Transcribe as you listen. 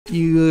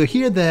you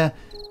hear the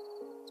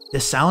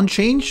sound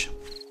change.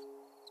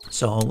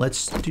 So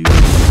let's do...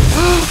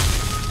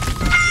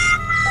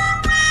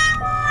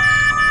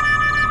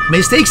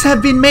 Mistakes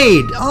have been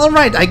made. All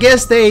right, I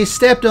guess they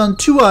stepped on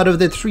 2 out of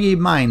the 3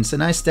 mines,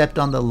 and I stepped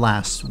on the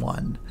last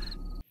one.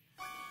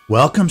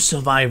 Welcome,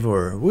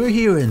 Survivor. We're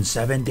here in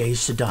 7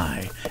 Days to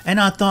Die. And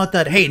I thought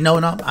that, hey, no,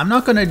 I'm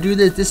not going to do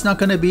this. This is not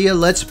going to be a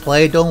let's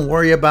play. Don't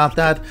worry about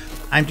that.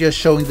 I'm just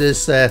showing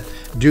this,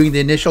 doing the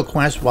initial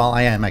quest while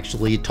I am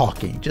actually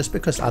talking. Just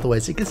because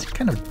otherwise it gets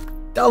kind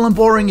of dull and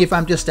boring if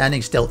I'm just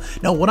standing still.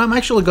 No, what I'm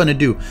actually going to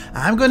do,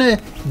 I'm going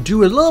to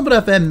do a little bit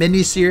of a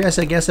mini-series,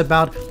 I guess,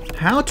 about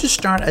how to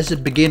start as a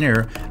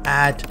beginner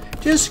at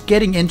just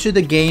getting into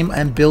the game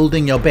and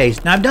building your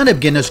base. Now, I've done a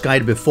beginner's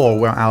guide before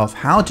where of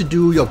how to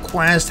do your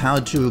quest, how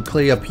to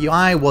clear your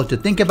PI, what to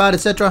think about,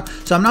 etc.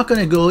 So I'm not going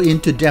to go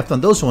into depth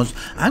on those ones.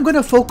 I'm going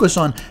to focus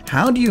on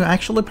how do you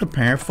actually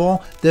prepare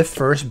for the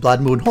first Blood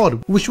Moon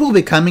Horde, which will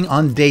be coming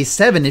on day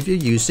 7 if you're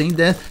using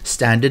the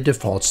standard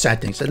default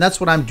settings. And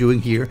that's what I'm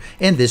doing here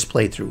in this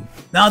playthrough.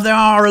 Now, there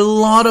are a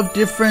lot of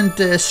different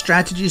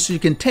strategies you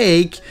can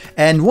take,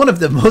 and one of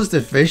the most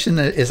efficient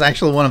is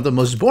actually one of the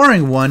most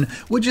boring one,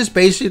 which is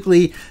basically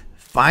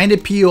find a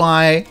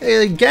POI.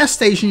 A gas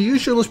station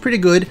usually is pretty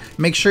good.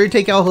 Make sure you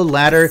take out the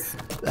ladder,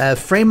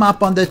 frame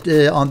up on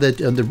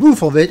the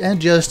roof of it, and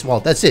just,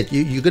 well, that's it.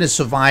 You're gonna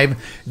survive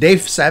day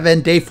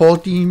 7, day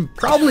 14,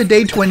 probably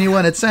day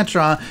 21,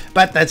 etc.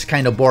 But that's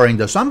kind of boring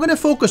though. So I'm gonna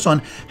focus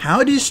on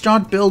how do you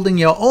start building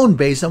your own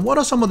base, and what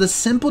are some of the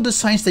simple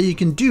designs that you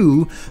can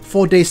do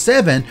for day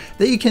 7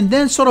 that you can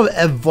then sort of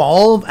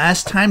evolve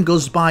as time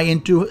goes by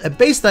into a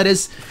base that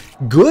is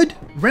good,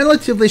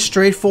 relatively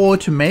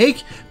straightforward to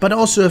make, but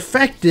also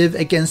effective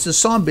against the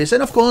zombies.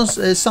 And of course,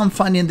 some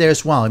fun in there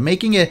as well.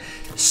 Making a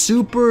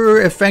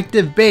super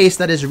effective base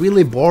that is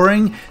really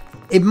boring,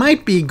 it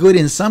might be good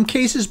in some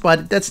cases,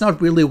 but that's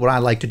not really what I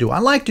like to do. I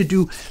like to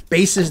do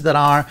bases that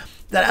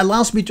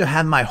allows me to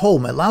have my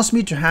home, allows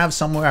me to have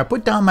somewhere I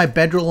put down my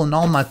bedroll and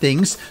all my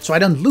things so I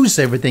don't lose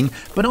everything,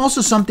 but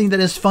also something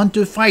that is fun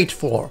to fight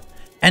for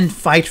and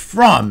fight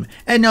from,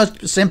 and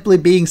not simply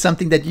being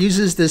something that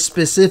uses this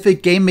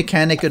specific game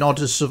mechanic in order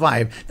to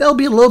survive. There'll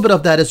be a little bit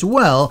of that as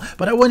well,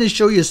 but I want to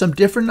show you some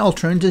different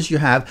alternatives you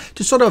have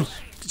to sort of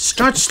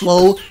start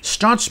slow,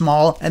 start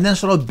small, and then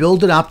sort of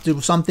build it up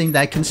to something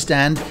that can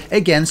stand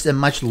against a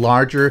much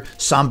larger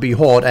zombie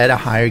horde at a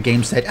higher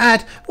game state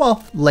at,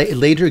 well,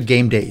 later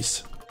game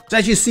days. So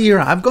as you see here,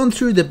 I've gone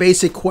through the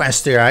basic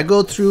quest there. I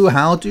go through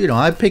how to,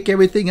 I pick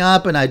everything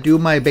up and I do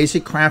my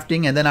basic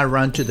crafting, and then I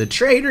run to the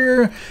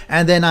trader,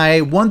 and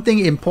then one thing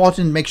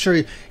important, make sure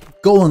you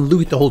go and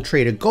loot the whole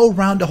trader. Go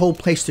around the whole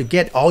place to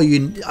get all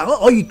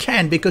you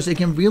can, because it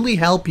can really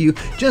help you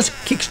just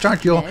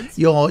kickstart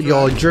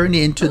your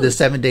journey into the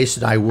 7 Days to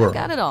Die world.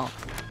 Got it all.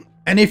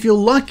 And if you're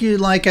lucky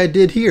like I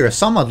did here,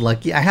 somewhat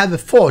lucky, I have a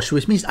forge,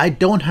 which means I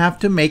don't have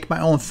to make my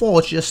own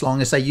forge as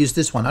long as I use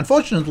this one.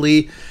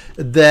 Unfortunately,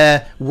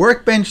 the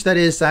workbench that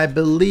is, I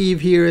believe,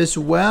 here as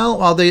well,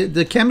 while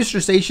the chemistry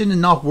station is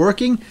not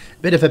working,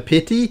 bit of a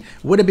pity.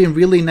 Would have been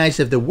really nice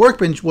if the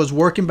workbench was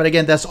working, but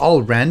again, that's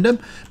all random.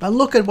 But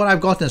look at what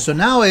I've gotten. So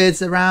now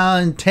it's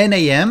around 10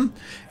 a.m.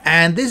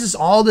 and this is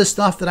all the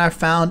stuff that I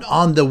found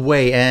on the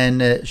way.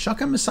 And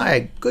Shotgun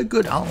Messiah,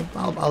 good.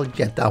 I'll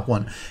get that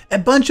one. A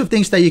bunch of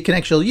things that you can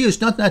actually use.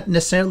 Not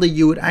necessarily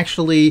you would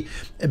actually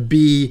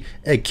be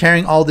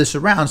carrying all this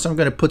around. So I'm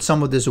going to put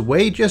some of this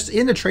away. Just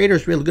in the trader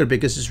is really good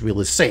because it's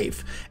really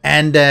safe.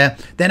 And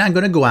then I'm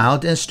going to go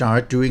out and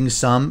start doing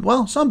some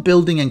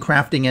building and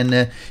crafting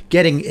and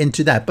getting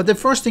into that. But the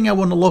first thing I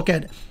want to look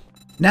at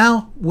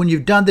now, when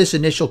you've done this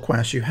initial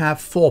quest, you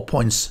have 4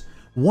 points.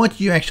 What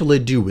do you actually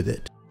do with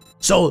it?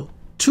 So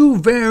 2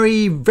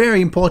 very, very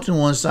important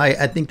ones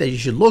I think that you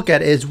should look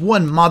at is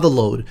 1, mother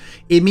load.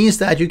 It means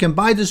that you can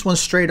buy this one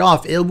straight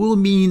off. It will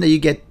mean that you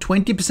get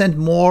 20%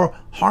 more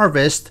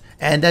harvest,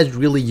 and that's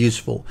really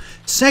useful.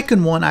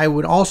 Second one I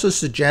would also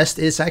suggest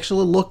is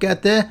actually look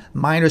at the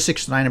Miner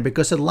 69er,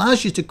 because it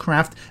allows you to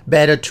craft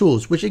better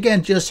tools, which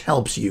again just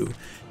helps you.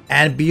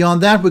 And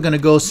beyond that, we're going to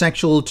go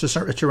Sexual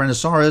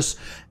Tyrannosaurus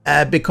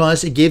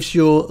because it gives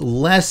you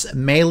less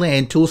melee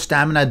and tool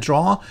stamina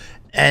draw.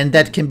 And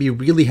that can be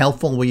really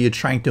helpful when you're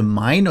trying to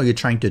mine or you're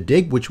trying to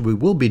dig, which we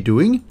will be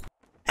doing.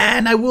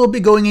 And I will be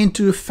going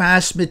into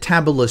fast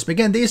metabolism.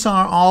 Again, these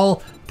are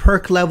all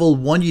perk level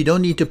 1. You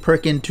don't need to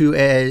perk into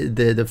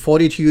the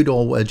fortitude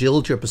or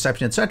agility or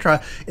perception,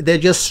 etc. They're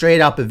just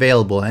straight up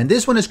available. And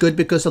this one is good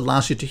because it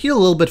allows you to heal a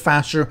little bit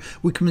faster,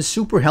 which can be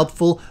super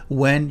helpful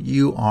when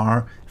you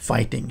are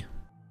fighting.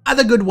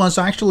 Other good ones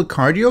are actually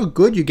cardio.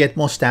 Good, you get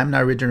more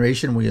stamina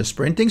regeneration when you're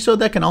sprinting, so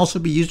that can also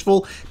be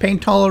useful. Pain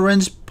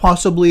tolerance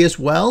possibly as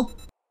well.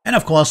 And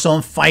of course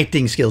some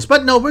fighting skills.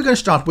 But no, we're going to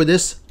start with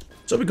this.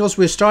 So because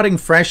we're starting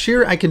fresh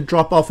here, I can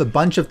drop off a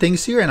bunch of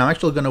things here, and I'm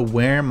actually going to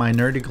wear my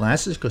nerdy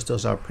glasses because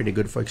those are pretty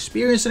good for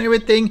experience and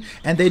everything.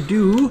 And they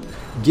do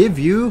give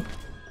you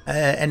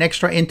an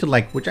extra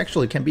intellect, which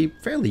actually can be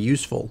fairly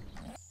useful.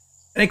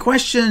 And a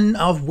question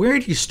of where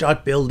do you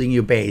start building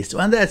your base?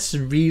 Well, that's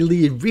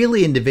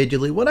really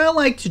individually. What I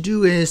like to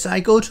do is I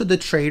go to the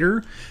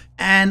trader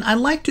and I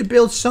like to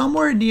build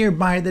somewhere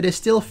nearby that is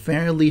still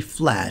fairly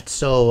flat.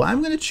 So I'm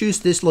going to choose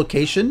this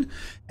location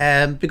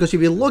because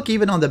if you look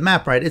even on the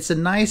map, right, it's a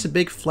nice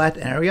big flat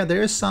area.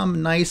 There's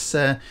some nice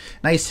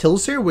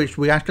hills here, which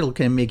we actually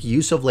can make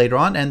use of later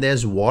on. And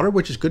there's water,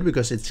 which is good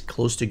because it's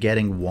close to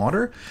getting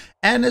water.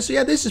 And so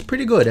yeah, this is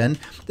pretty good. And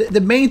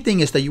the main thing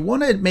is that you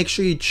want to make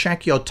sure you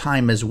check your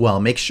time as well.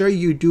 Make sure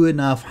you do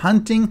enough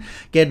hunting,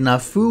 get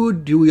enough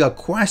food, do your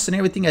quests and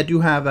everything. I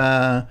do have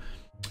a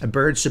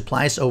bird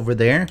supplies over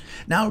there.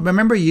 Now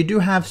remember, you do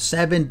have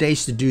 7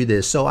 days to do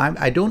this, so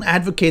I don't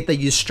advocate that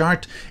you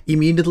start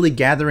immediately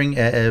gathering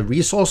a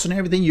resource and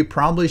everything. You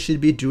probably should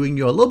be doing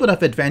your little bit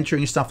of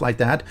adventuring, stuff like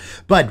that.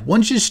 But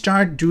once you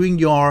start doing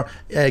your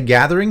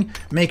gathering,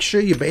 make sure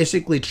you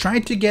basically try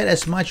to get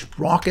as much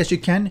rock as you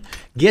can,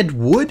 get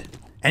wood,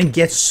 and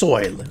get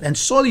soil. And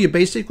soil you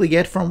basically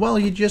get from, well,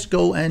 you just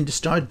go and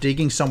start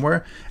digging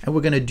somewhere, and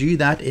we're going to do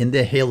that in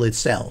the hill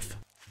itself.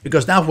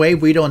 Because that way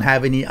we don't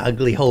have any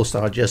ugly holes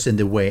that are just in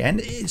the way.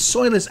 And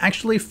soil is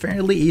actually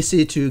fairly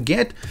easy to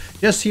get.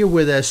 Just here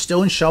with a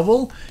stone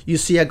shovel, you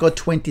see I got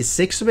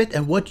 26 of it.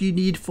 And what you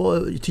need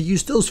to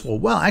use those for?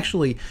 Well,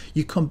 actually,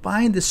 you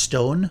combine the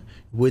stone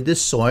with the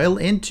soil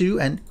into,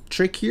 and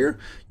trick here,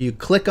 you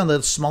click on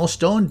the small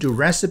stone, do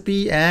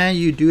recipe, and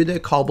you do the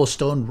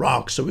cobblestone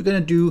rock. So we're going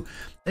to do,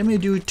 let me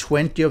do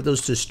 20 of those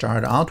to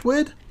start out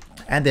with.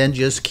 And then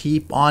just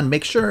keep on.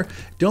 Make sure,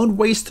 don't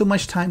waste too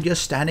much time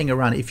just standing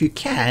around. If you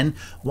can,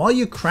 while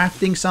you're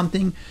crafting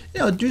something,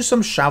 do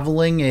some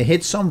shoveling,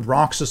 hit some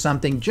rocks or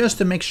something, just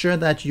to make sure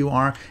that you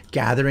are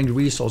gathering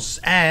resources.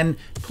 And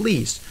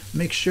please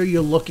make sure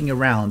you're looking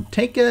around.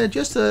 Take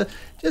just a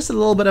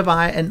little bit of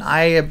an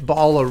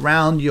eyeball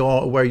around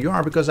where you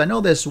are, because I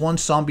know there's one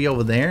zombie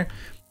over there.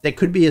 There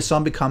could be a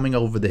zombie coming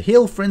over the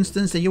hill, for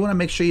instance, and you want to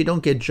make sure you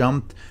don't get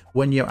jumped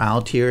when you're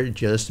out here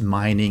just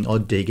mining or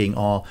digging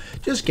or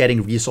just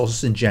getting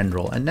resources in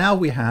general. And now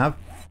we have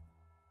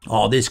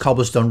all these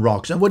cobblestone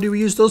rocks. And what do we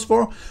use those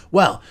for?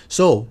 Well,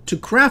 so to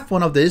craft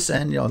one of this,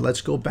 and let's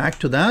go back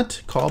to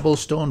that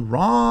cobblestone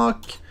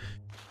rock.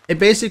 It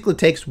basically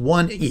takes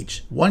one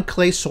each. One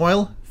clay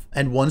soil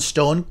and one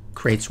stone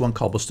creates one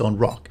cobblestone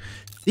rock.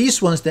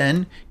 These ones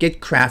then get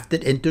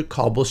crafted into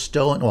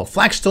cobblestone or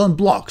flagstone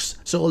blocks.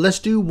 So let's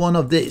do one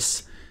of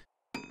this.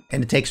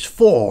 And it takes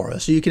 4.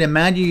 So you can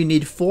imagine you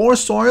need 4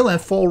 soil and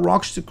 4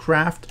 rocks to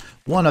craft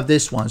one of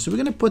this one. So we're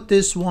going to put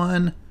this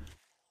one,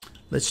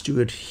 let's do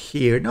it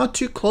here. Not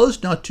too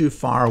close, not too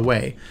far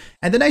away.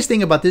 And the nice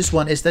thing about this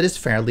one is that it's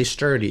fairly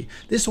sturdy.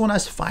 This one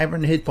has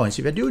 500 hit points.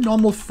 If I do a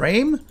normal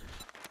frame,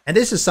 and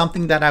this is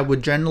something that I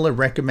would generally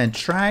recommend,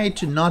 try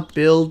to not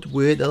build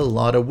with a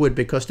lot of wood,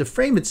 because the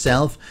frame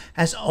itself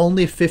has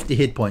only 50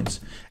 hit points.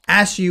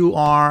 As you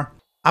are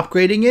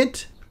upgrading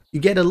it,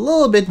 you get a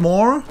little bit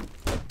more,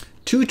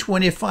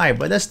 225,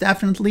 but that's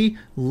definitely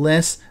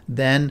less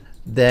than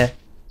the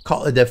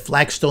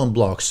flagstone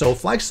blocks. So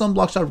flagstone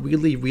blocks are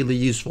really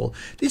useful.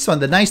 This one,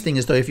 the nice thing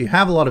is though, if you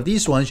have a lot of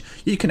these ones,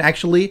 you can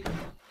actually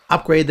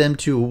upgrade them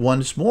to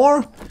once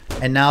more,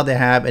 and now they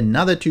have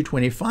another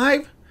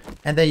 225.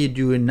 And then you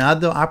do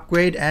another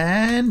upgrade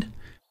and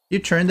you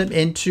turn them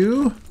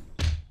into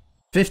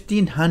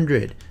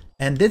 1500.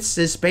 And this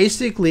is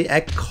basically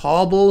a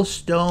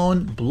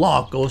cobblestone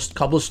block, or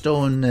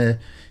cobblestone,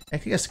 I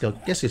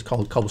guess it's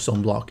called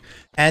cobblestone block.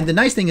 And the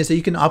nice thing is that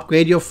you can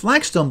upgrade your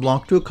flagstone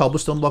block to a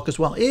cobblestone block as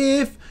well,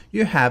 if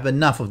you have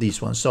enough of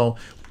these ones. So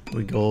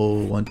we go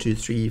 1, 2,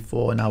 3,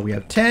 4, now we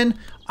have 10.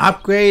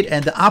 Upgrade,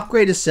 and the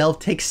upgrade itself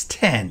takes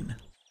 10.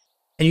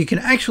 And you can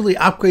actually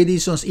upgrade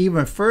these ones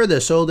even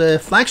further. So the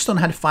flagstone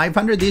had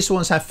 500, these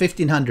ones have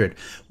 1500.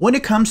 When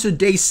it comes to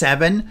day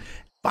 7,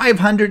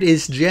 500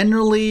 is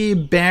generally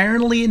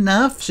barely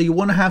enough. So you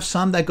want to have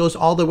some that goes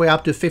all the way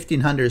up to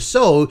 1500.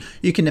 So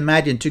you can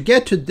imagine, to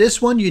get to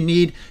this one, you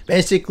need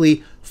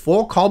basically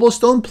 4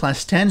 cobblestone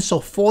plus 10, so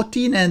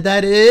 14, and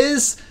that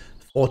is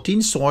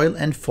 14 soil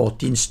and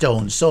 14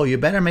 stone. So you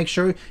better make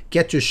sure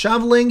get to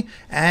shoveling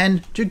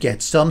and to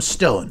get some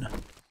stone.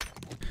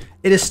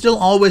 It is still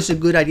always a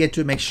good idea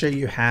to make sure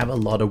you have a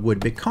lot of wood,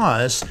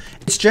 because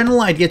it's general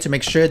idea to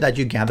make sure that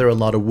you gather a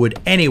lot of wood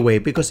anyway,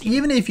 because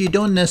even if you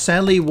don't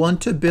necessarily want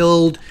to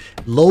build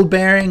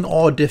load-bearing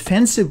or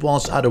defensive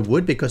walls out of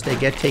wood, because they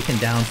get taken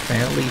down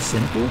fairly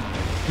simple,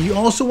 you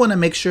also want to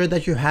make sure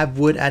that you have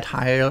wood at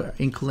higher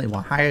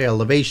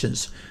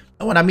elevations.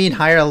 And when I mean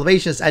higher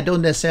elevations, I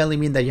don't necessarily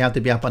mean that you have to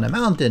be up on a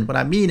mountain. What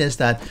I mean is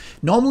that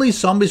normally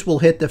zombies will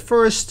hit the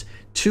first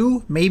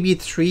 2, maybe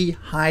 3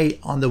 high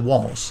on the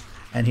walls.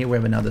 And here we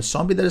have another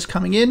zombie that is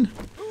coming in.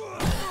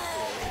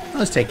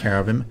 Let's take care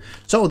of him.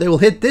 So they will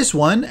hit this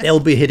one.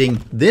 They'll be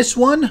hitting this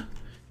one.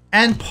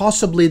 and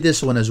possibly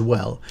this one as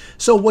well.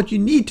 So what you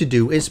need to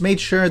do is make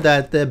sure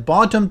that the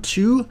bottom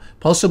 2,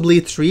 possibly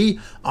 3,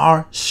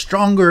 are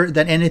stronger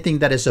than anything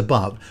that is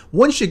above.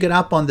 Once you get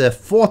up on the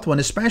 4th one,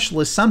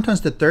 especially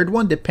sometimes the 3rd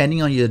one,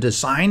 depending on your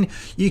design,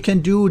 you can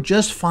do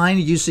just fine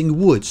using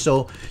wood.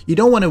 So you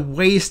don't want to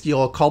waste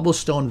your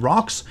cobblestone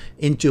rocks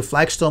into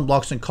flagstone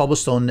blocks and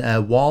cobblestone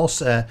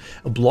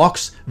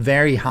blocks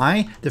very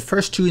high. The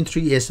first 2 and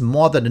 3 is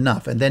more than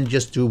enough, and then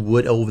just do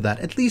wood over that,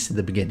 at least in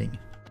the beginning.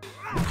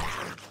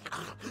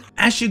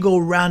 As you go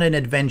around an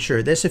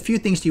adventure, there's a few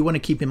things you want to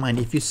keep in mind.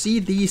 If you see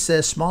these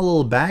small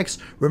little bags,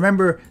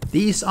 remember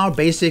these are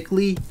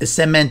basically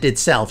cement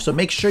itself. So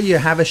make sure you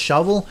have a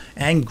shovel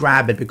and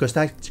grab it, because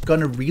that's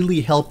going to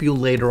really help you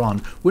later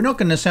on. We're not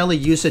going to necessarily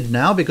use it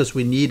now because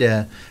we need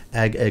a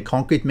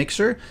concrete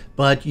mixer,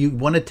 but you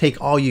want to take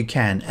all you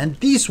can. And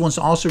these ones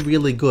are also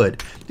really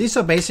good. These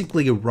are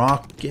basically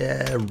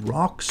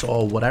rocks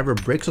or whatever,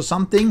 bricks or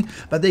something,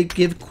 but they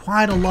give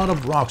quite a lot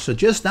of rocks. So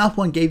just that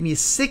one gave me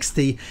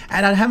 60,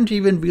 and I haven't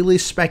even really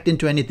spec'd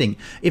into anything.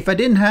 If I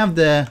didn't have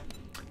the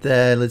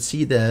let's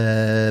see,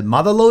 the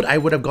mother load, I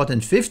would have gotten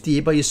 50,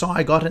 but you saw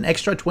I got an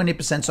extra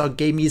 20%, so it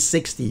gave me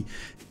 60.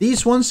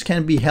 These ones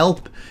can be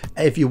help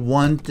if you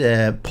want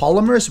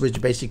polymers, which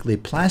is basically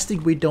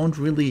plastic. We don't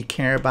really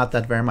care about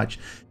that very much.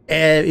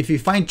 If you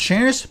find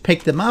chairs,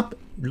 pick them up,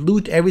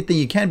 loot everything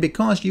you can,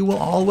 because you will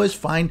always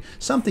find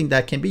something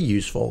that can be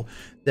useful.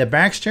 The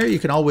barracks chair you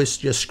can always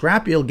just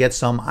scrap. You'll get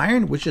some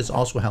iron, which is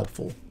also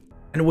helpful.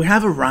 And we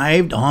have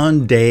arrived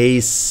on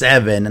day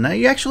 7, and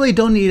you actually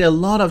don't need a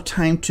lot of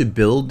time to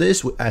build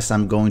this, as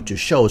I'm going to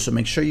show. So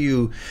make sure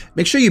you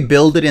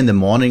build it in the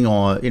morning,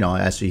 or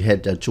as you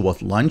head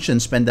towards lunch, and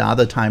spend the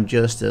other time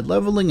just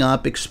leveling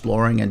up,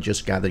 exploring, and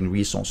just gathering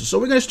resources. So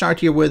we're going to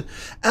start here with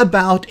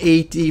about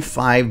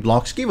 85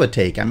 blocks, give or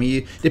take. I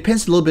mean, it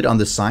depends a little bit on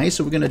the size.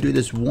 So we're going to do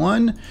this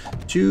 1,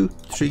 2,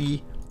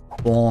 3,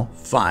 4,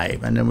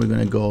 5, and then we're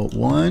going to go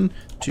 1,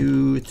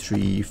 2,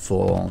 3,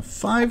 4,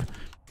 5.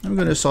 I'm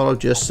going to sort of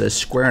just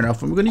square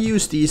enough. And we're going to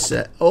use these,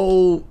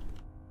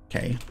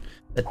 okay,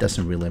 that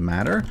doesn't really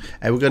matter.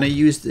 And we're going to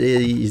use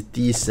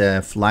these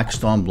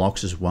flagstone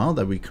blocks as well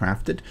that we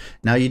crafted.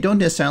 Now, you don't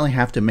necessarily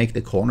have to make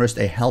the corners.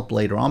 They help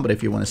later on, but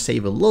if you want to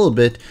save a little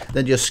bit,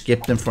 then just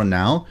skip them for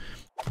now.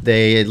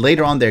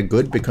 Later on they're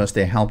good because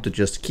they help to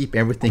just keep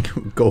everything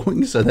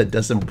going so that it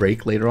doesn't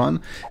break later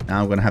on.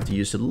 Now I'm going to have to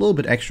use a little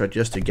bit extra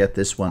just to get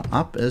this one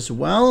up as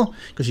well,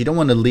 because you don't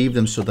want to leave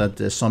them so that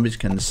the zombies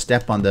can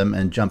step on them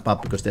and jump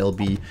up, because they'll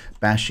be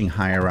bashing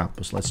higher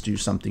up. So let's do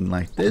something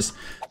like this.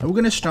 And we're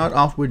going to start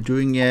off with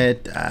doing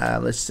it,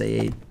 let's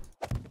say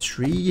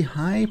 3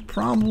 high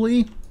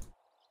probably.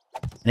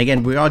 And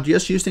again, we are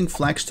just using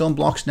flagstone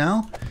blocks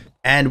now,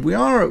 and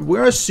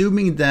we're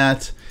assuming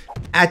that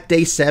at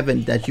day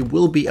 7 that you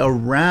will be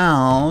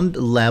around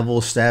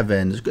level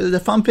 7. The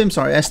fun pimps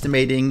are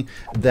estimating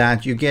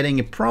that you're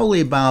getting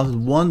probably about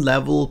 1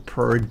 level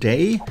per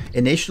day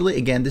initially.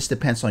 Again, this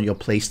depends on your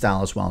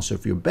playstyle as well. So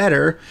if you're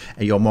better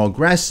and you're more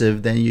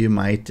aggressive, then you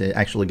might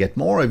actually get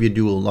more. If you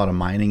do a lot of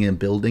mining and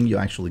building, you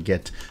actually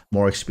get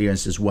more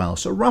experience as well.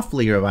 So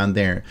roughly around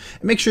there.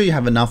 And make sure you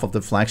have enough of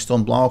the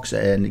flagstone blocks,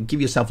 and give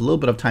yourself a little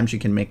bit of time so you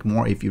can make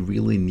more if you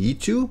really need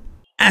to.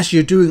 As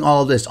you're doing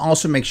all of this,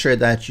 also make sure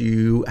that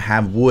you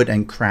have wood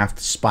and craft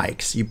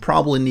spikes. You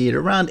probably need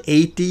around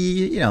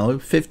 80,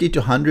 50 to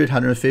 100,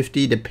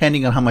 150,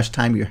 depending on how much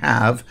time you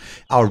have,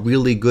 are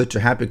really good to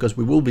have, because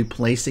we will be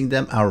placing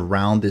them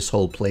around this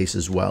whole place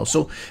as well.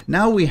 So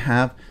now we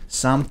have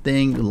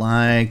something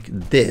like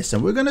this,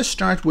 and we're going to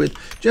start with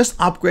just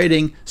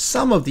upgrading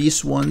some of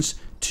these ones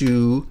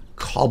to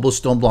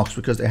cobblestone blocks,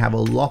 because they have a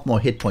lot more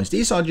hit points.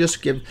 These are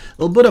just give a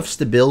little bit of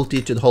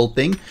stability to the whole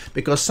thing,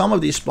 because some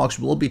of these blocks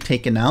will be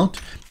taken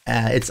out.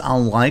 It's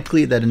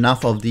unlikely that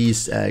enough of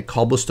these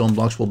cobblestone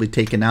blocks will be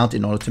taken out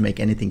in order to make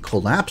anything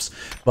collapse.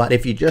 But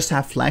if you just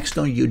have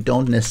flagstone, you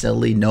don't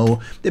necessarily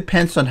know.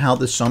 Depends on how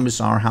the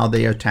zombies are, how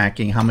they are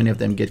attacking, how many of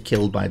them get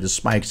killed by the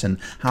spikes, and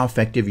how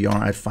effective you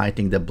are at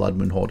fighting the Blood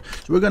Moon Horde.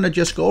 So we're going to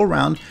just go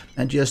around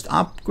and just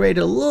upgrade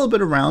a little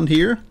bit around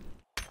here,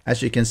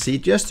 as you can see,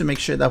 just to make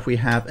sure that we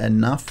have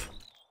enough.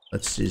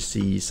 Let's just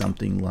see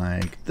something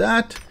like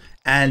that,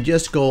 and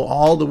just go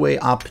all the way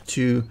up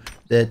to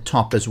the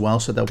top as well,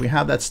 so that we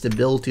have that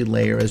stability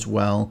layer as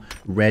well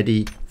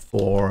ready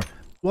for,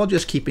 well,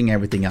 just keeping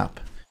everything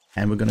up.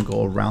 And we're going to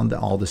go around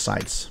all the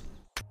sides.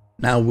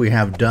 Now we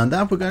have done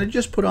that, we're going to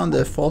just put on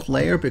the 4th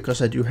layer,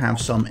 because I do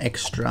have some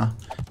extra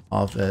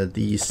of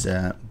these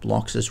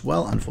blocks as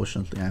well.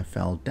 Unfortunately, I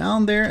fell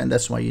down there, and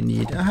that's why you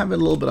need, I have a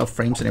little bit of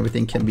frames and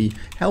everything can be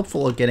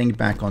helpful at getting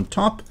back on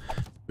top.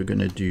 We're going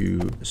to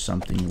do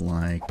something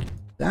like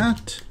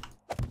that.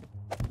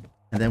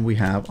 And then we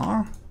have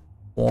our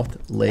 4th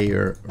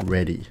layer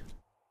ready.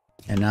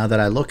 And now that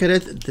I look at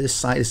it, this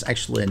side is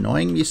actually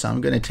annoying me, so I'm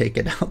going to take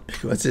it out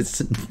because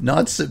it's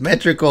not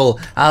symmetrical.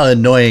 How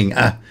annoying.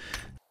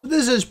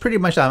 This is pretty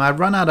much done. I've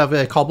run out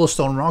of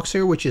cobblestone rocks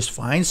here, which is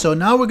fine. So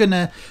now we're going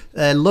to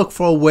look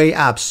for a way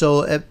up.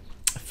 So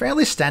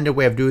fairly standard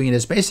way of doing it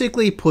is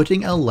basically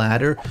putting a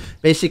ladder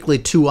basically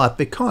 2 up,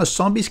 because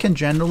zombies can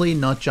generally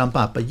not jump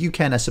up, but you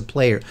can as a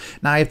player.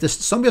 Now if the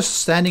zombies are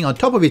standing on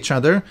top of each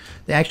other,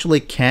 they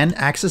actually can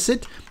access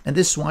it, and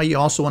this is why you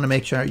also want to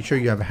make sure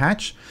you have a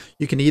hatch.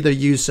 You can either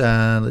use,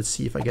 let's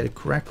see if I get it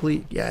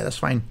correctly. Yeah, that's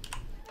fine.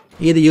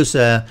 Either use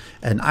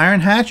an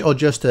iron hatch or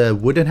just a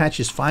wooden hatch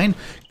is fine.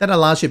 That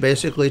allows you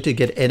basically to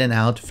get in and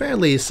out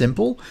fairly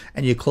simple,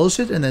 and you close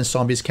it and then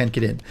zombies can't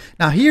get in.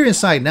 Now here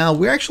inside, now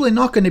we're actually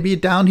not going to be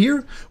down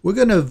here. We're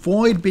going to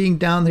avoid being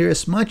down here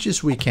as much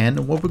as we can,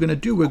 and what we're going to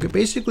do, we're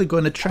basically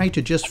going to try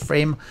to just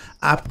frame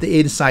up the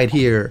inside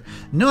here,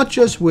 not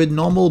just with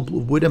normal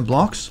wooden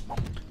blocks,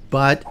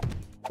 but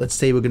let's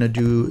say we're going to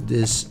do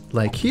this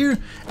like here,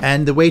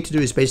 and the way to do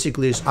is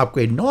basically just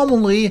upgrade.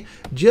 Normally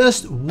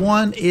just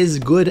one is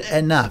good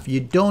enough. You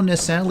don't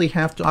necessarily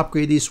have to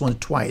upgrade this one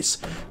twice.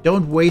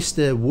 Don't waste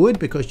the wood,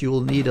 because you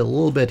will need a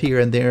little bit here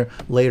and there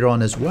later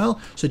on as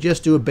well. So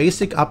just do a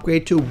basic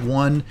upgrade to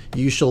one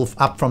usual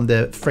up from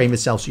the frame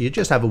itself, so you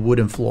just have a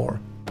wooden floor.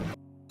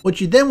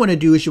 What you then want to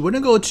do is you want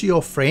to go to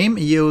your frame,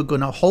 you're going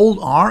to hold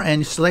R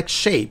and select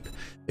shape,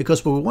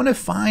 because what we want to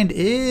find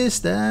is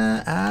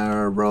the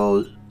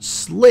arrow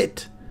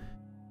slit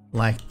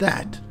like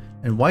that.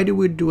 And why do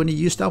we want to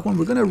use that one?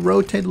 We're going to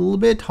rotate a little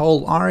bit,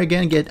 hold R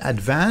again, get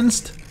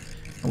advanced,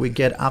 and we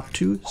get up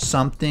to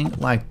something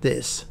like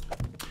this.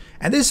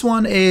 And this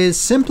one is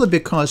simply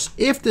because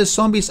if the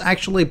zombies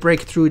actually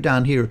break through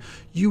down here,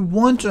 you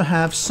want to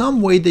have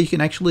some way that you can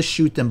actually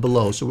shoot them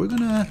below. So we're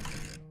gonna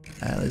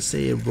let's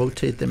say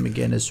rotate them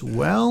again as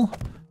well.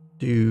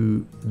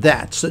 Do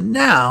that. So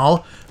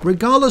now,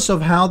 regardless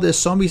of how the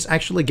zombies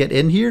actually get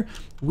in here,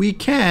 we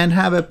can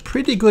have a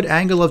pretty good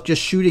angle of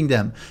just shooting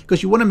them,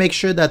 because you want to make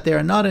sure that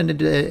they're not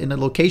in a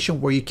location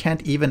where you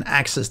can't even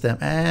access them.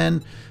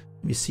 And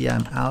let me see,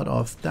 I'm out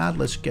of that.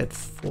 Let's get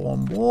 4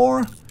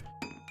 more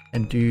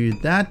and do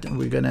that. And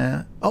we're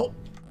gonna, oh,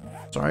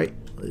 sorry,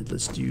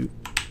 let's do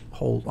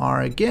hold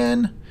R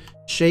again,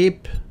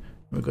 shape.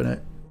 We're gonna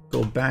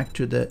go back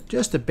to the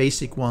just a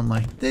basic one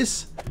like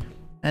this,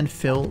 and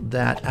fill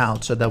that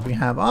out so that we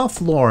have our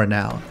floor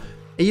now.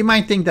 And you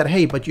might think that,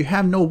 hey, but you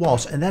have no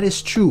walls, and that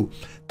is true.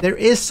 There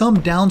is some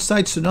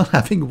downsides to not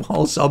having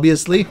walls,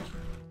 obviously.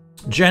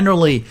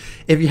 Generally,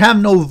 if you have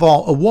no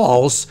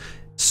walls,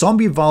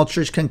 zombie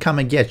vultures can come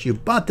and get you,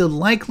 but the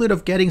likelihood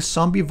of getting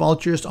zombie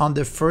vultures on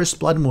the first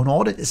Blood Moon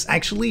Horde is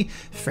actually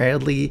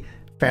fairly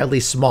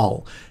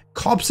small.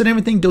 Cops and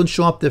everything don't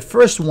show up the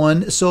first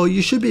one, so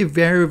you should be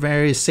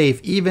very safe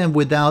even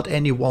without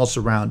any walls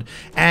around.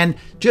 And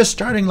just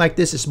starting like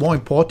this is more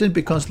important,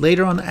 because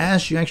later on,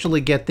 as you actually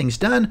get things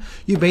done,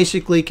 you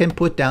basically can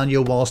put down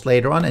your walls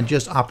later on and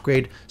just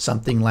upgrade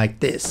something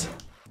like this.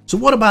 So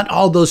what about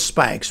all those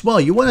spikes?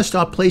 Well, you want to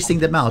start placing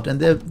them out, and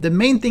the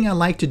main thing I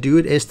like to do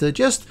is to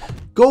just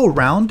go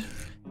around.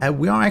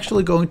 We are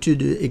actually going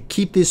to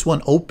keep this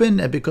one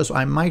open, because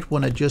I might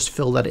want to just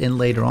fill that in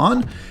later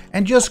on,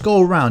 and just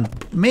go around.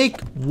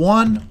 Make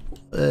one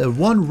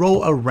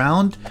row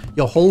around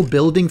your whole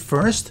building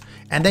first,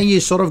 and then you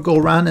sort of go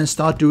around and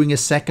start doing a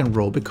second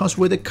row, because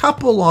with a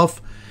couple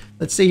of,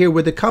 let's see here,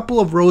 with a couple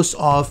of rows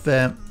of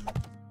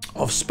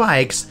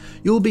spikes,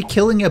 you'll be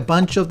killing a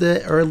bunch of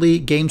the early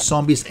game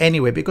zombies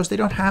anyway, because they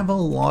don't have a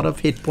lot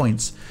of hit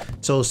points.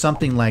 So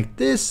something like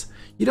this,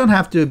 you don't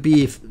have to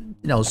be,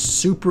 you know,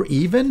 super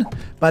even,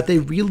 but they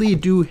really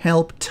do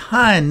help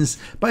tons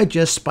by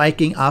just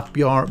spiking up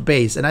your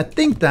base. And I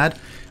think that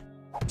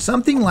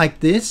something like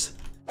this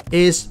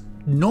is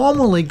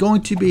normally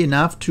going to be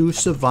enough to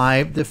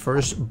survive the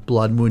first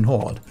Blood Moon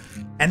Horde.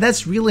 And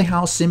that's really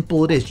how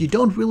simple it is. You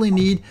don't really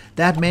need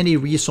that many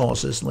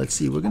resources. Let's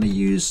see, we're going to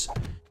use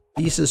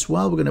these as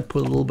well. We're going to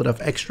put a little bit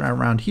of extra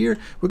around here.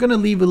 We're going to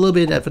leave a little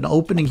bit of an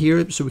opening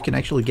here so we can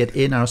actually get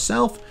in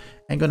ourselves.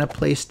 And going to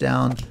place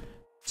down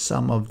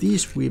some of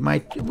these. We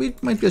might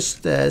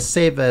just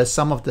save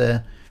some of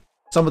the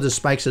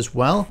spikes as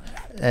well,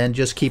 and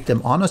just keep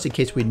them on us in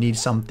case we need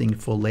something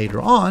for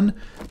later on.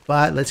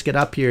 But let's get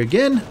up here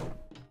again.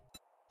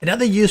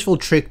 Another useful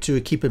trick to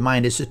keep in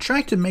mind is to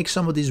try to make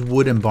some of these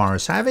wooden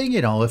bars. Having,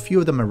 you know, a few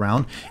of them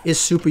around is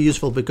super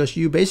useful, because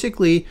you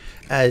basically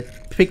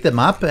pick them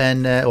up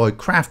and or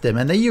craft them,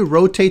 and then you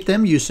rotate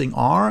them using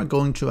R,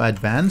 going to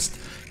advanced,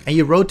 and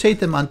you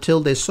rotate them until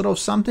they're sort of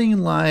something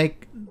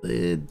like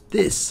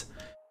this.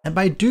 And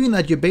by doing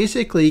that, you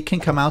basically can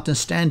come out and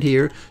stand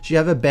here, so you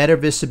have a better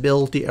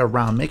visibility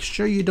around. Make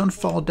sure you don't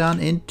fall down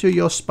into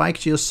your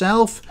spikes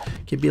yourself.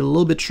 It can be a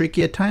little bit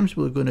tricky at times.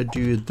 We're going to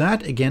do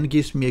that. Again, it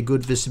gives me a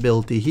good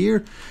visibility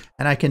here.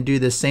 And I can do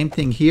the same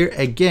thing here.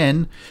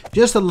 Again,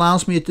 just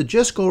allows me to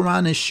just go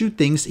around and shoot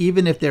things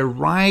even if they're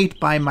right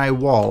by my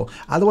wall.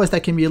 Otherwise,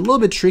 that can be a little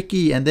bit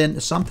tricky, and then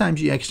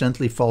sometimes you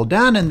accidentally fall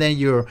down, and then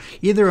you're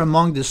either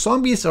among the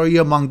zombies or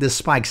you're among the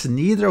spikes,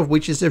 neither of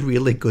which is a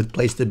really good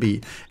place to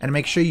be. And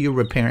make sure you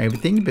repair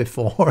everything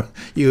before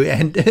you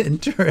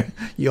enter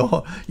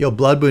your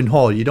Blood Moon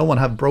Horde. You don't want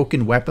to have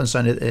broken weapons or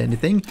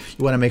anything.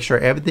 You want to make sure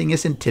everything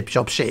is in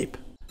tip-top shape.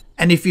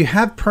 And if you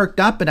have perked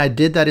up, and I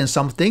did that in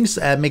some things,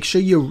 make sure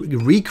you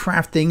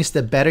recraft things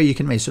the better you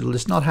can make. So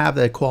let's not have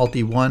the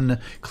quality 1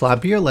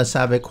 club here. Let's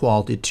have a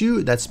quality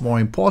 2. That's more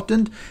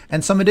important.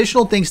 And some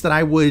additional things that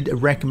I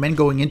would recommend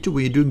going into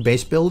when you're doing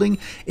base building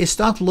is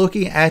start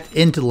looking at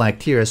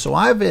intellect here. So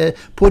I've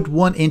put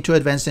 1 into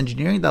advanced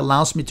engineering that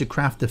allows me to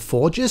craft the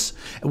forges,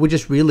 which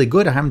is really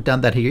good. I haven't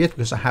done that here yet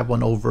because I have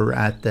one over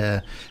at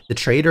the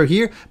trader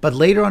here. But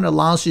later on, it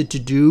allows you to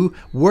do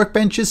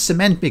workbenches,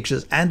 cement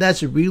mixers, and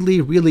that's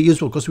really, really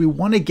useful because we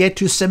want to get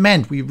to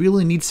cement. We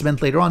really need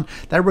cement later on.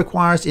 That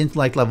requires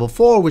intellect level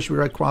 4, which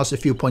requires a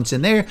few points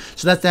in there.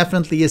 So that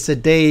definitely is a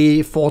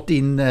day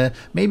 14,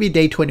 maybe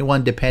day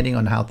 21, depending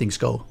on how things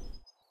go.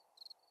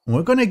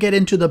 We're going to get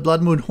into the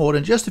Blood Moon Horde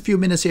in just a few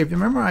minutes here. If you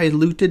remember, I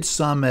looted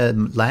some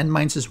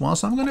landmines as well.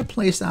 So I'm going to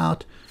place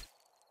out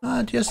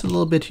just a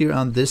little bit here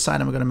on this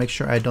side. I'm going to make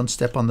sure I don't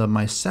step on them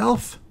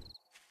myself.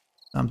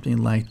 Something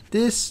like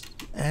this.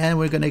 And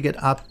we're going to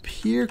get up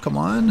here. Come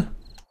on.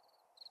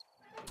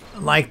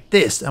 Like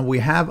this. And we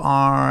have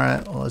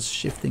our... Oh, let's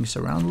shift things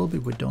around a little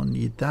bit. We don't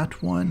need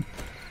that one.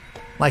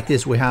 Like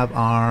this, we have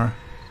our...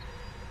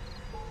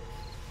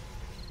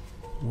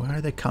 Where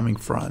are they coming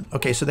from?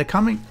 Okay, so they're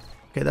coming...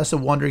 Okay, that's a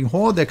wandering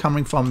horde. They're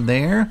coming from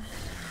there.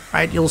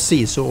 Right, you'll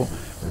see. So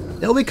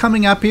they'll be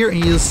coming up here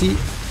and you'll see...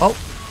 Oh,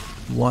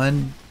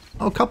 one...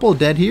 Oh, a couple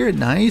dead here.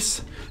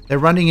 Nice. They're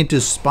running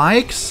into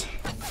spikes.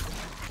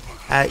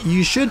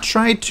 You should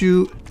try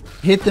to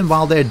hit them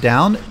while they're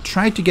down.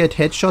 Try to get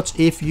headshots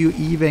if you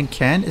even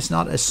can. It's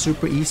not as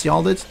super easy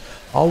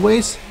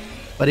always.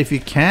 But if you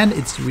can,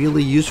 it's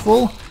really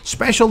useful.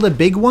 Especially the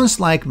big ones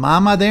like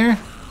Mama there.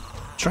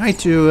 Try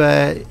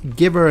to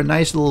give her a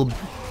nice little...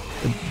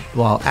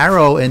 well,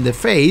 arrow in the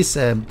face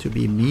to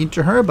be mean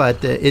to her,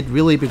 but it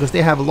really, because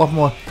they have a lot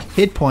more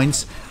hit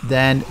points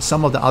than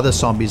some of the other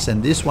zombies,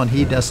 and this one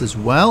he does as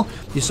well.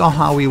 You saw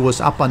how he was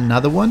up on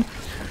another one.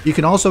 You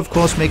can also, of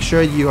course, make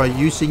sure you are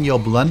using your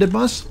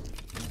blunderbuss.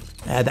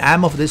 The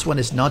ammo for this one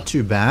is not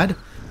too bad.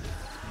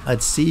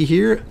 Let's see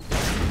here.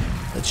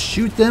 Let's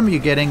shoot them. You're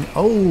getting...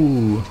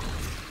 Oh!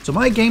 So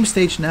my game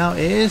stage now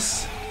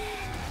is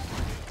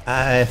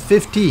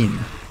 15.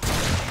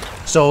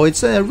 So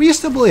it's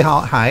reasonably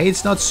high,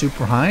 it's not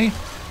super high,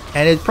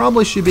 and it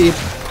probably should be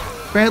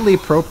fairly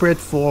appropriate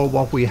for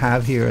what we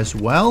have here as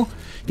well.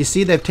 You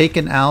see they've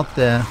taken out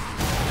the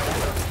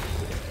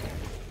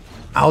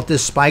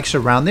spikes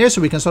around there,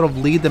 so we can sort of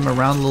lead them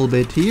around a little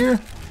bit here,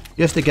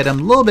 just to get them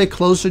a little bit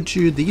closer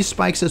to these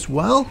spikes as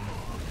well.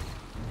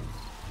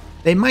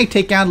 They might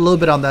take out a little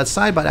bit on that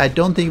side, but I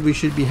don't think we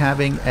should be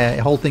having a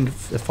whole thing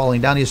falling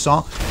down. You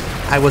saw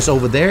I was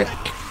over there.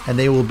 And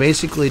they will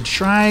basically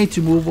try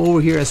to move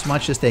over here as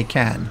much as they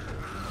can.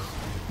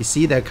 You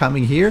see they're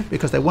coming here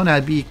because they want to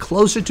be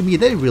closer to me.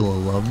 They really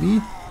love me.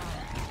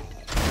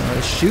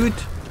 Shoot.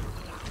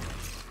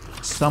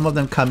 Some of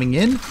them coming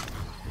in.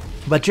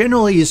 But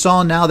generally you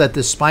saw now that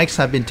the spikes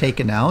have been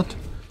taken out.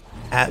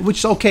 Which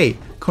is okay.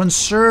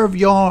 Conserve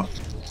your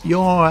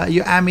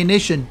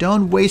ammunition.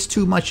 Don't waste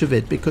too much of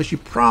it because you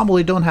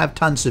probably don't have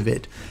tons of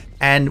it.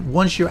 And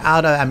once you're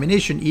out of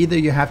ammunition, either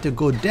you have to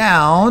go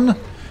down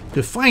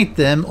to fight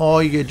them,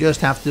 or you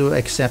just have to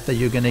accept that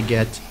you're gonna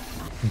get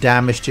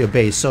damage to your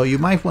base. So you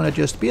might want to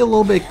just be a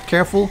little bit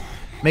careful.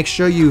 Make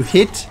sure you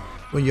hit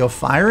when you're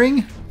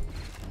firing,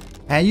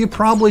 and you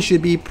probably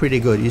should be pretty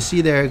good. You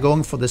see they're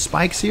going for the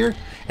spikes here,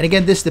 and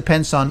again this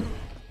depends on,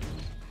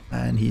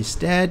 and he's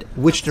dead,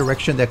 which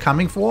direction they're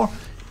coming for.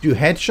 Do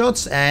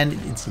headshots and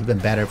it's even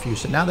better for you.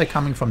 So now they're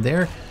coming from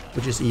there,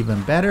 which is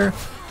even better.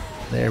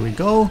 There we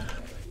go.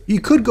 You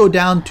could go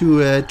down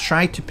to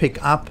try to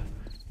pick up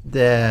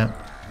the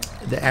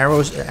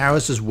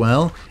arrows as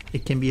well.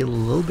 It can be a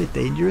little bit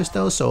dangerous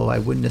though, so I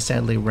wouldn't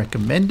necessarily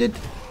recommend it.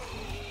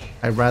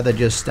 I'd rather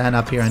just stand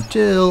up here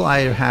until I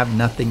have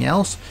nothing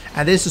else.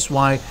 And this is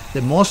why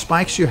the more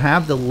spikes you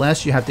have, the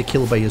less you have to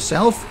kill by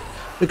yourself.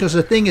 Because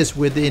the thing is,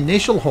 with the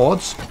initial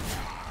hordes,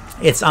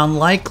 it's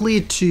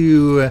unlikely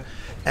to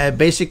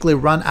basically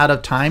run out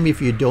of time if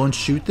you don't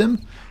shoot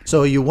them.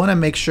 So you want to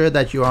make sure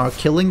that you are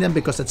killing them,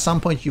 because at some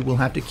point you will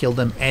have to kill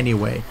them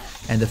anyway.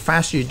 And the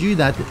faster you do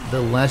that,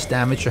 the less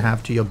damage you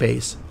have to your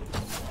base.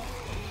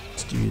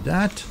 Let's do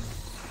that.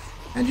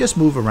 And just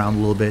move around a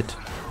little bit.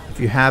 If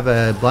you have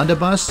a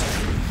blunderbuss,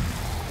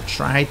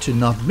 try to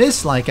not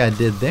miss like I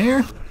did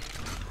there.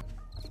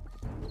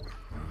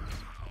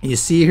 You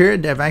see here,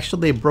 they've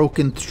actually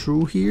broken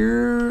through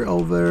here,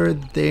 over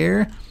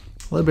there.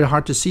 A little bit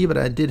hard to see, but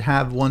I did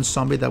have one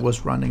zombie that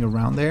was running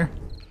around there.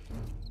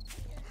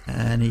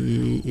 And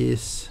he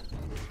is...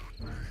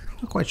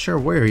 not quite sure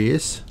where he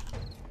is.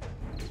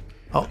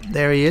 Oh,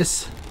 there he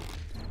is.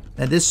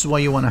 And this is why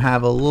you want to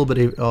have a little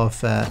bit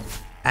of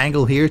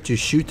angle here to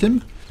shoot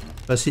him.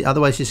 But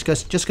otherwise he's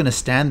just going to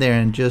stand there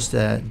and just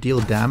deal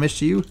damage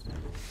to you.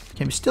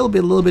 Can still be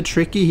a little bit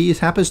tricky. He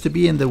happens to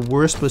be in the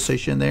worst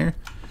position there.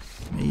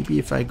 Maybe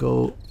if I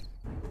go...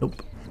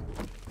 Nope.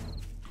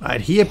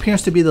 Alright, he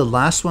appears to be the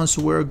last one,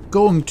 so we're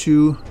going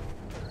to...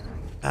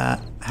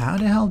 how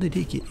the hell did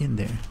he get in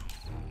there?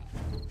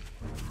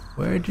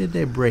 Where did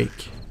they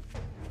break?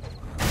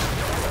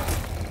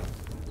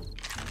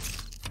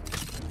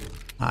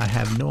 I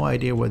have no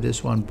idea where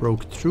this one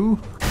broke through.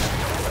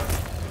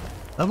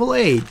 Level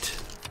 8.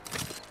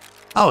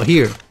 Oh,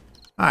 here.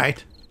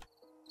 Alright.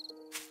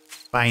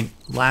 Fine.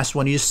 Last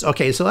one.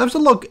 Okay, so let's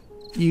look.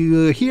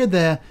 You hear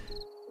the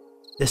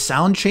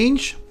sound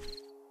change?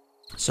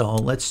 So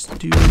let's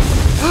do...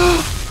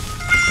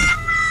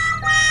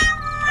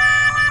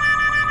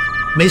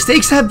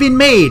 Mistakes have been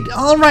made.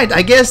 All right,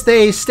 I guess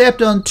they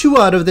stepped on 2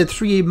 out of the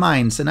 3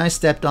 mines, and I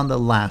stepped on the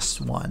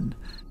last one.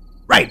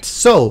 Right,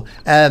 so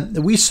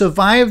we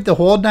survived the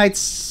Horde Night,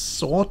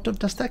 sort of.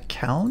 Does that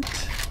count?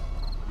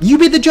 You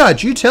be the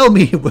judge. You tell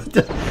me. All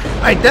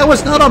right, that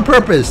was not on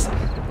purpose.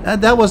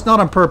 That was not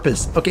on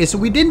purpose. Okay, so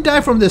we didn't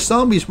die from the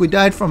zombies. We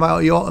died from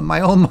my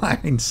own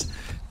mines.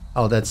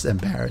 Oh, that's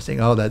embarrassing.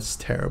 Oh, that's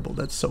terrible.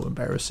 That's so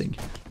embarrassing.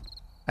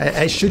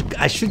 I should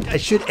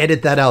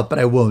edit that out, but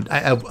I won't.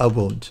 I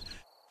won't.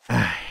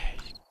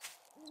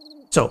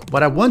 So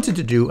what I wanted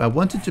to do, I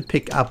wanted to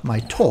pick up my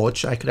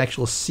torch. I could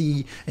actually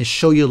see and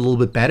show you a little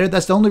bit better.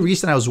 That's the only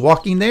reason I was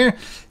walking there.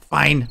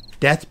 Fine,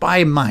 death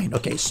by mine.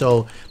 Okay,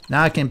 so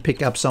now I can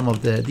pick up some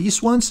of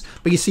these ones.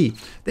 But you see,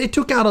 they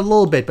took out a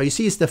little bit. But you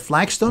see, it's the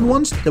flagstone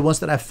ones, the ones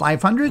that have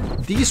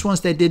 500. These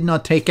ones they did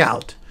not take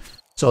out.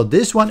 So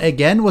this one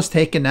again was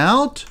taken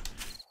out,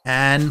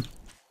 and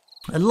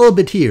a little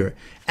bit here.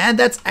 And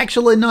that's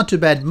actually not too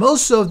bad.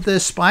 Most of the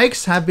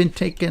spikes have been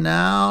taken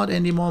out.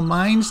 Any more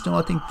mines? No,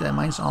 I think the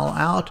mines are all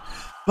out.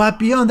 But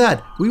beyond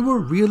that, we were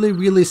really,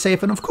 really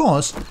safe. And of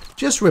course,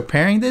 just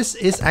repairing this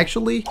is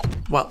actually,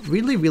 well,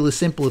 really, really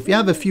simple. If you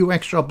have a few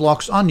extra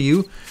blocks on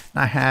you,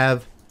 I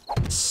have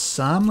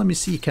some. Let me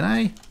see. Can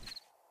I?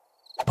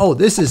 Oh,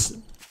 this is...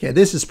 Yeah,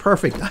 this is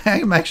perfect. I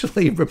am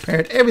actually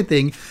repaired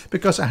everything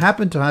because I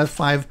happen to have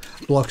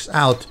 5 blocks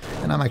out,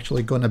 and I'm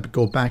actually going to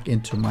go back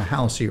into my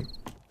house here.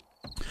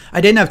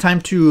 I didn't have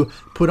time to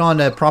put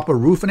on a proper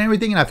roof and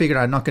everything, and I figured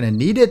I'm not going to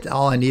need it.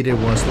 All I needed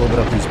was a little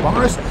bit of these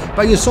bars.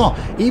 But you saw,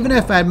 even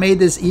if I made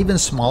this even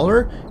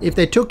smaller, if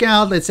they took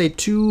out, let's say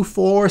 2,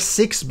 4,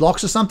 6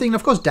 blocks or something,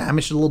 of course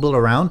damaged a little bit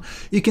around,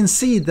 you can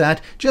see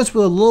that just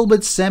with a little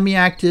bit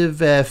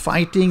semi-active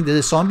fighting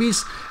the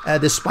zombies,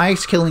 the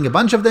spikes killing a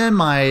bunch of them,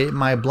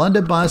 my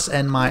blunderbuss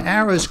and my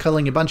arrows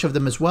killing a bunch of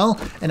them as well,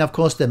 and of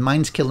course the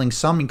mines killing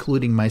some,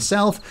 including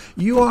myself,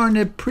 you are in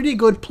a pretty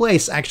good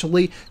place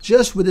actually,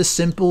 just with a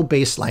simple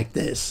base like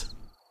this.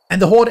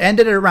 And the horde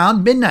ended at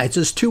around midnight,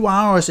 so it's 2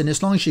 hours, and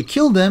as long as you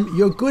kill them,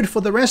 you're good for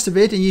the rest of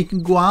it, and you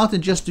can go out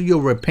and just do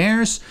your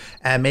repairs,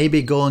 and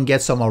maybe go and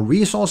get some more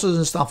resources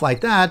and stuff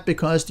like that,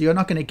 because you're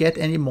not going to get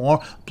any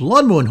more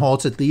blood moon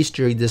hordes, at least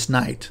during this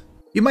night.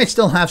 You might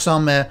still have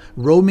some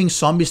roaming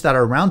zombies that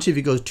are around you. If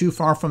you go too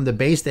far from the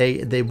base,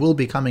 they will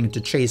be coming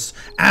to chase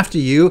after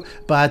you,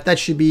 but that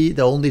should be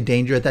the only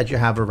danger that you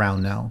have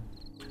around now.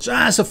 So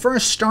as a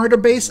first starter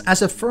base,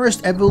 as a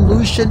first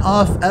evolution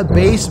of a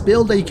base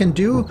build that you can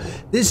do,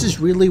 this is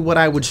really what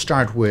I would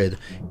start with.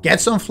 Get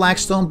some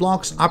flagstone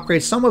blocks,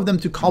 upgrade some of them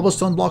to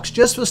cobblestone blocks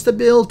just for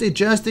stability,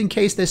 just in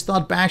case they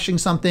start bashing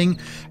something.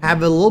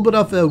 Have a little bit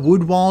of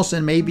wood walls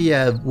and maybe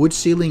a wood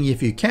ceiling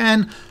if you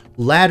can.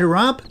 Ladder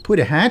up, put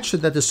a hatch so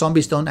that the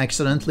zombies don't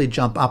accidentally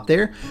jump up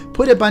there.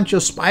 Put a bunch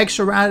of spikes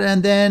around,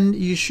 and then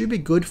you should be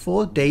good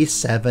for day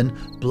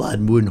 7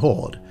 Blood Moon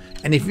Horde.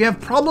 And if you have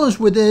problems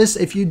with this,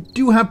 if you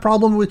do have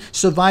problem with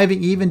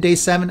surviving even day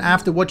 7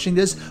 after watching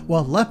this,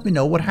 well, let me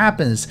know what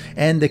happens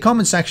in the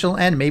comment section,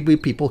 and maybe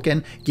people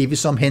can give you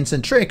some hints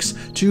and tricks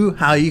to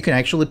how you can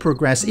actually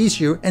progress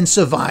easier and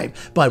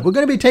survive. But we're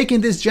going to be taking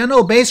this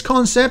general base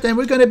concept, and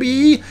we're going to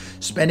be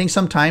spending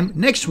some time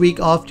next week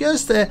of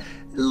just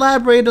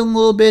elaborating a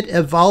little bit,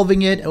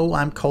 evolving it. Oh,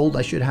 I'm cold.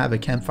 I should have a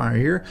campfire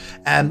here.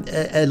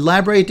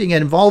 Elaborating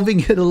and evolving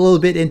it a little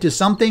bit into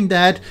something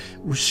that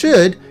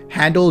should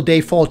handle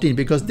day 14,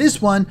 because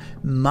this one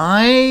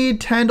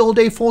might handle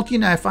day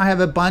 14 if I have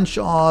a bunch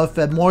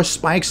of more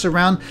spikes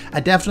around.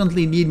 I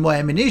definitely need more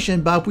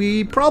ammunition, but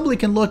we probably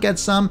can look at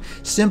some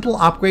simple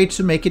upgrades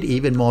to make it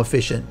even more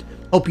efficient.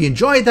 Hope you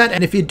enjoyed that,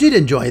 and if you did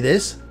enjoy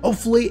this,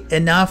 hopefully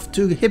enough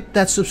to hit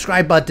that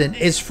subscribe button.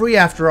 It's free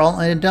after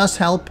all, and it does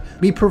help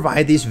me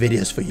provide these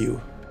videos for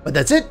you. But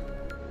that's it.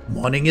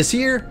 Morning is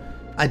here.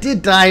 I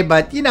did die,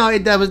 but you know,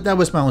 that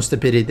was my own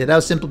stupidity. That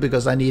was simply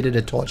because I needed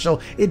a torch, so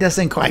it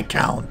doesn't quite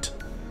count.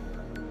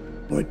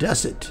 Or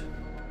does it?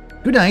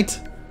 Good night.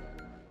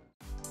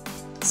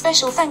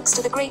 Special thanks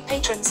to the great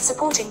patrons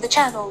supporting the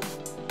channel.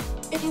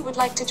 If you would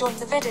like to join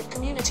the Vedui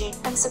community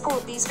and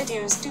support these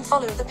videos, do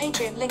follow the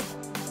Patreon link.